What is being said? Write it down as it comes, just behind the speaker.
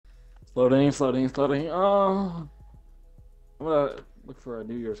Floating, floating, floating. Oh, I'm gonna look for a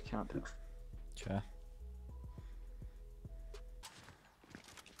New Year's countdown. Okay.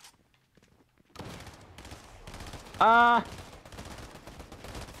 Ah!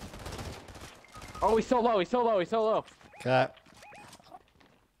 Oh, he's so low. He's so low. He's so low. Okay.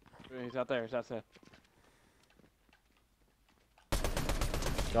 He's out there. He's outside.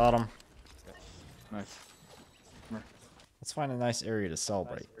 Got him. Nice. Let's find a nice area to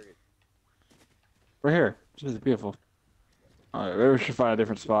celebrate. We're here. This is beautiful. Alright, maybe we should find a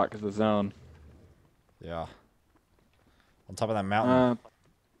different spot because the zone. Yeah. On top of that mountain.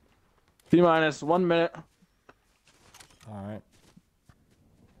 T-minus 1 minute. Alright.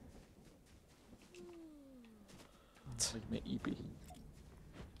 Make me EP.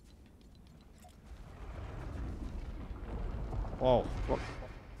 Whoa. What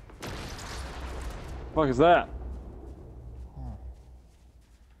the fuck is that?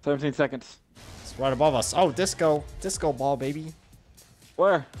 17 seconds. It's right above us. Oh, disco. Disco ball, baby.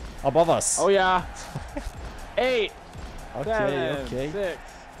 Where? Above us. Oh, yeah. 8. Okay, 7, okay. 6,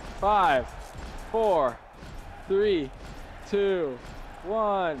 5, 4, 3, 2,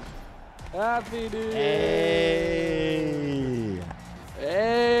 1. Happy New Year! Hey!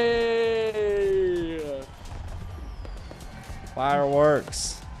 Hey!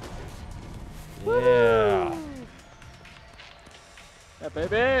 Fireworks. Yeah. Yeah,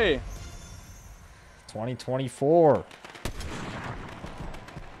 baby! 2024.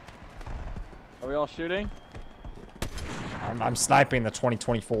 Are we all shooting? I'm sniping the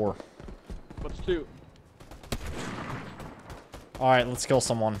 2024. Let's shoot. Alright, let's kill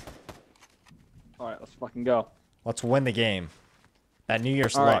someone. Alright, let's fucking go. Let's win the game. That New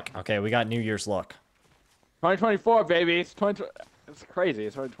Year's All luck. right. Okay, we got New Year's luck. 2024, baby! It's It's crazy.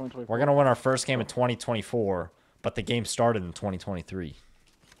 It's already 2024. We're gonna win our first game in 2024, but the game started in 2023.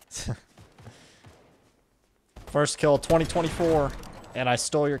 First kill 2024, and I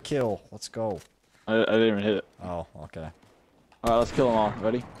stole your kill. Let's go. I didn't even hit it. Oh, okay. Alright, let's kill them all.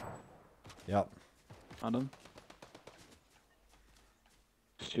 Ready? Yep. On them.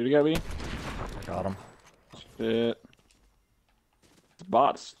 Shooting at me. I got him. Shit. It's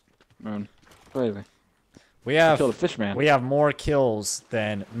bots. Man. Crazy. We have Killed a fish man. We have more kills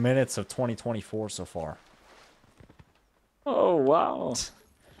than minutes of 2024 so far. Oh, wow.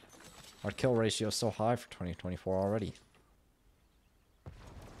 Our kill ratio is so high for 2024 already.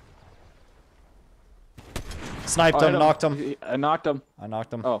 Sniped him, knocked him. I knocked him. I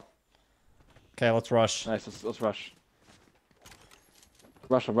knocked him. Oh. Okay, let's rush. Nice, let's rush.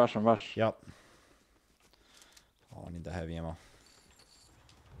 Rush him, rush him, rush. Yep. Oh, I need the heavy ammo.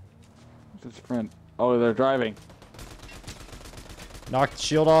 What's his friend? Oh, they're driving. Knocked the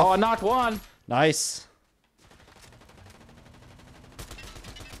shield Oh, off. I knocked one! Nice.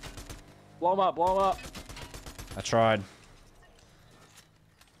 Blow him up, blow him up. I tried.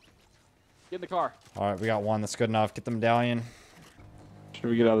 Get in the car. Alright, we got one. That's good enough. Get the medallion. Should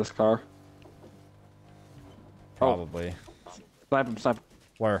we get out of this car? Probably. Oh. Snipe him, snipe him.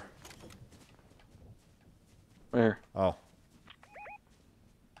 Where? Right here. Oh.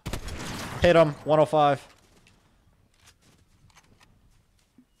 Hit him. 105.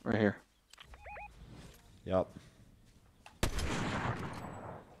 Right here. Yep.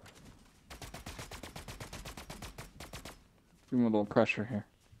 Give him a little pressure here.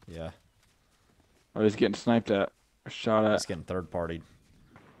 Yeah. Oh, he's getting sniped at. Or shot at. He's getting third partied.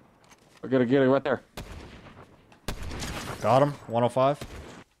 I gotta get it right there. Got him. 105.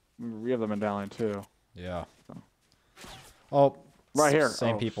 We have the medallion too. Yeah. Oh. Right here.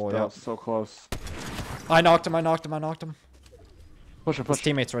 Same Oh, people, that yeah. was so close. I knocked him. I knocked him. I knocked him. Push him, His push him.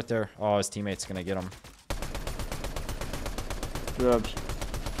 teammate's right there. Oh, his teammate's gonna get him. Good.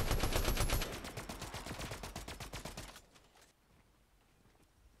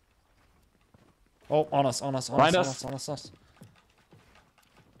 Oh, on us, on us, on Behind us, us. on us, on us.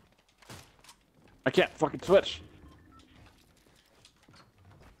 I can't fucking switch.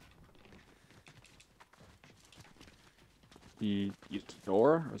 You used the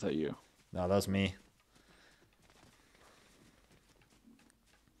door, or is that you? No, that was me.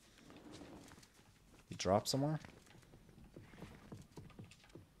 You dropped somewhere?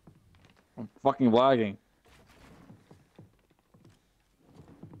 I'm fucking lagging.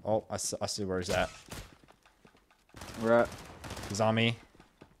 Oh, I see where he's at. We're at. He's on me.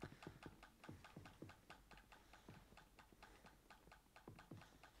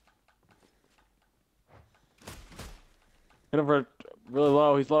 Hit him for really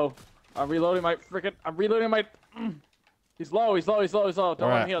low. He's low. I'm reloading my freaking. I'm reloading my. He's low. He's low. He's low. He's low. Don't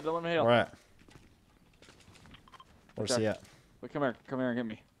let him heal. Don't let him heal. Where at? Where's Okay. he at? Wait, come here. Come here and get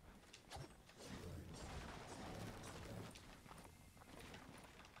me.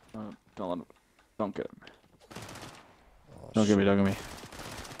 Don't let him. Don't get him. Oh, Don't get me. Don't get me.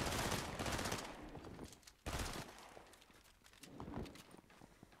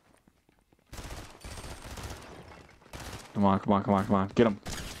 Come on, come on, come on, come on. Get him.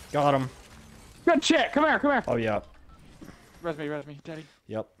 Got him. Good shit. Come here, come here. Oh, yeah. Res me, daddy.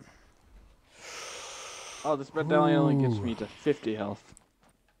 Yep. Oh, this medallion only gets me to 50 health.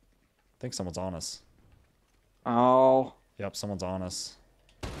 I think someone's on us. Oh. Yep, someone's on us.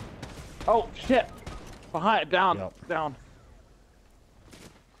 Oh, shit. Behind, down, Yep. down.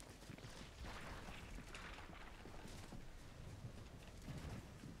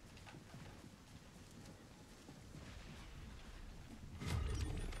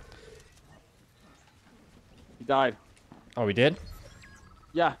 He died. Oh, we did?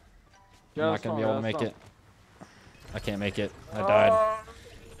 Yeah. I'm not gonna be able to make it. I can't make it. I died.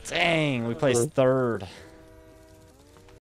 Dang, we placed third.